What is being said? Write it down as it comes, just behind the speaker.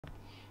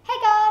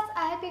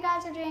hope you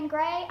guys are doing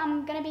great.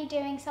 I'm going to be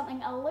doing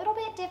something a little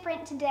bit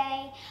different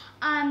today.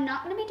 I'm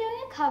not going to be doing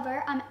a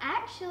cover. I'm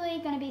actually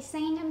going to be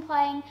singing and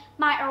playing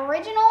my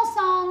original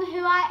song,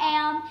 Who I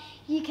Am.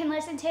 You can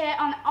listen to it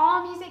on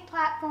all music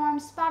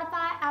platforms,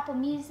 Spotify, Apple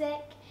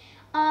Music.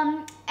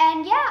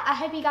 And yeah, I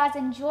hope you guys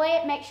enjoy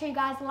it. Make sure you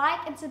guys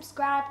like and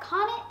subscribe,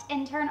 comment,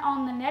 and turn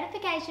on the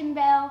notification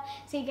bell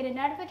so you get a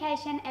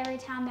notification every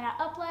time that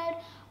I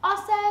upload.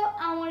 Also,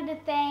 I wanted to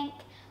thank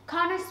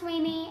Connor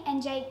Sweeney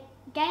and Jake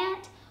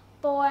Gant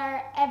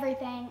for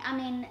everything. I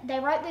mean, they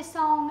wrote this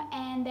song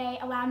and they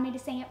allowed me to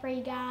sing it for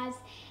you guys,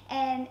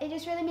 and it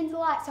just really means a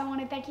lot, so I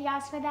want to thank you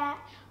guys for that.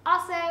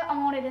 Also, I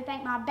wanted to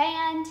thank my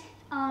band.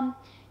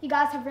 You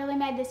guys have really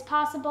made this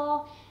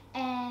possible,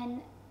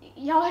 and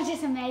y'all are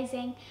just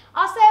amazing.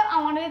 Also, I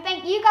wanted to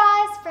thank you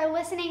guys for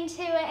listening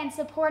to it and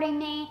supporting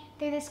me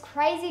through this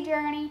crazy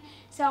journey,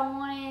 so I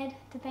wanted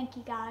to thank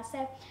you guys.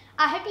 So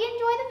I hope you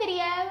enjoy the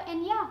video,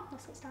 and yeah,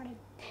 let's get started.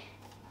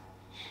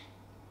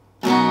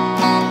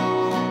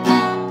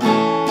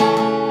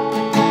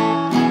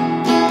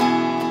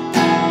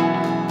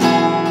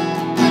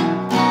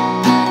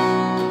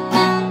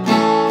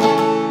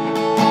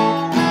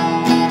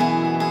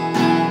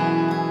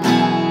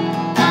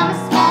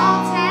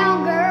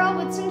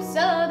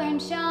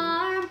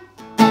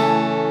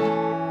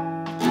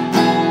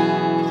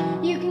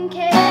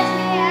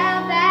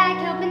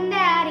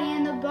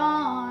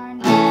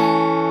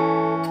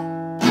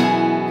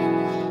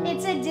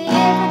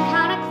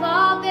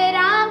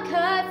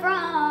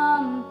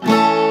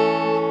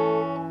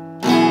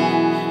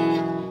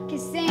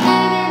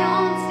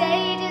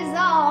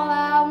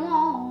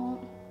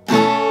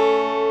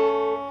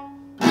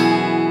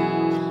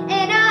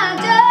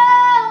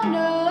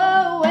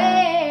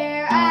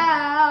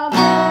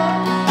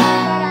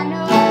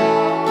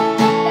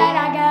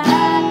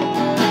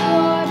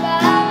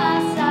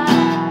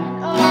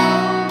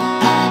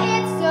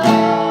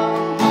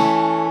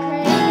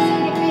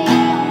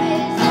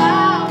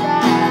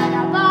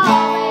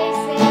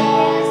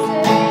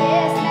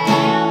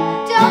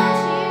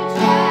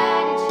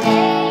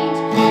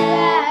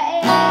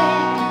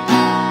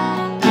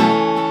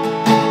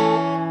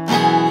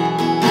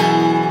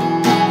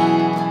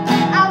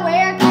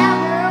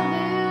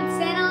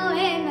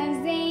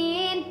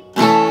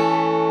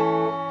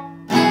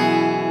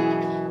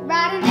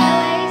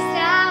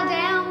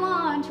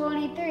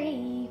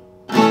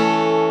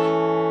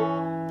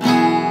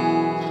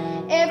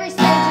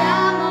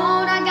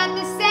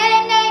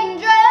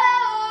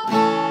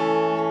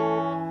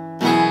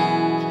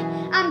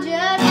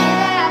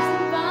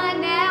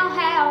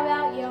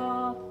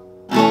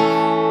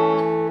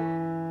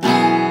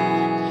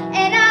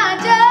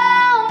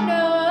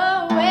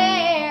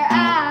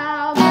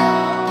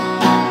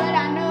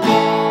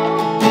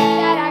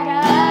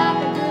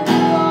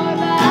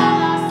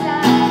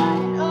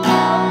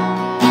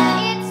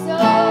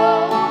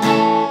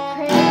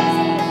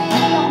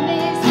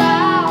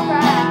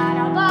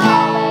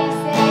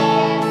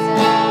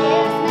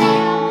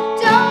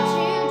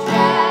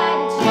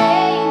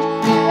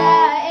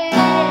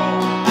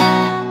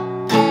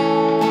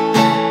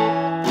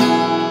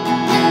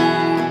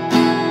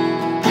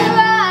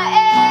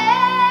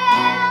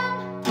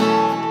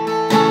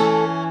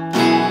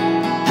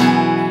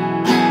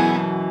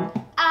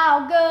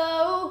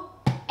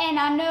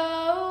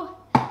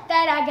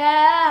 I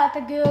got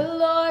the good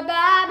Lord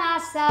by my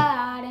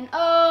side, and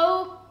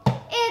oh,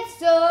 it's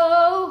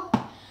so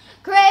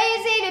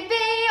crazy to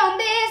be on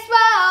this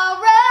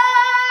wild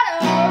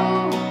ride.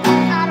 Oh,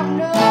 I don't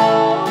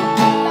know,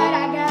 but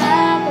I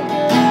got the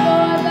good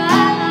Lord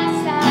by my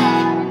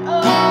side, and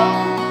oh,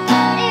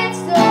 it's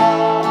so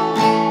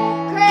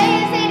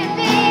crazy to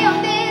be on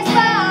this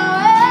wild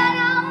ride.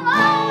 I'm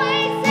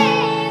always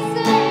saying,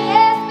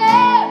 yes,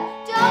 ma'am,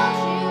 don't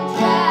you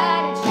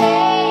try to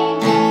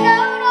change. No,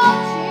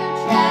 don't you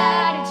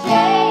try to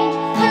change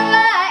who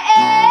I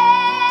am.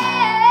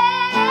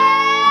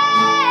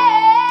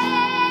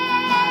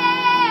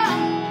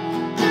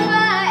 Who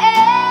I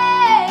am.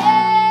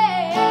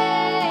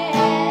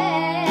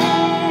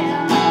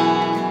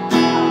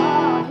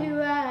 Oh, who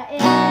I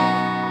am.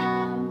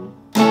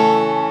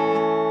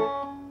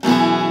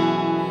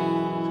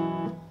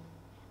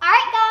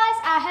 Alright guys,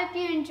 I hope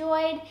you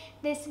enjoyed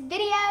this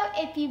video.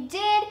 If you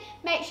did,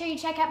 make sure you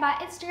check out my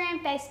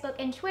Instagram, Facebook,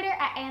 and Twitter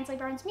at Ansley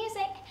Burns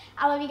Music.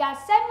 I love you guys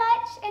so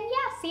much, and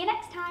yeah, see you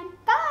next time.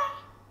 Bye!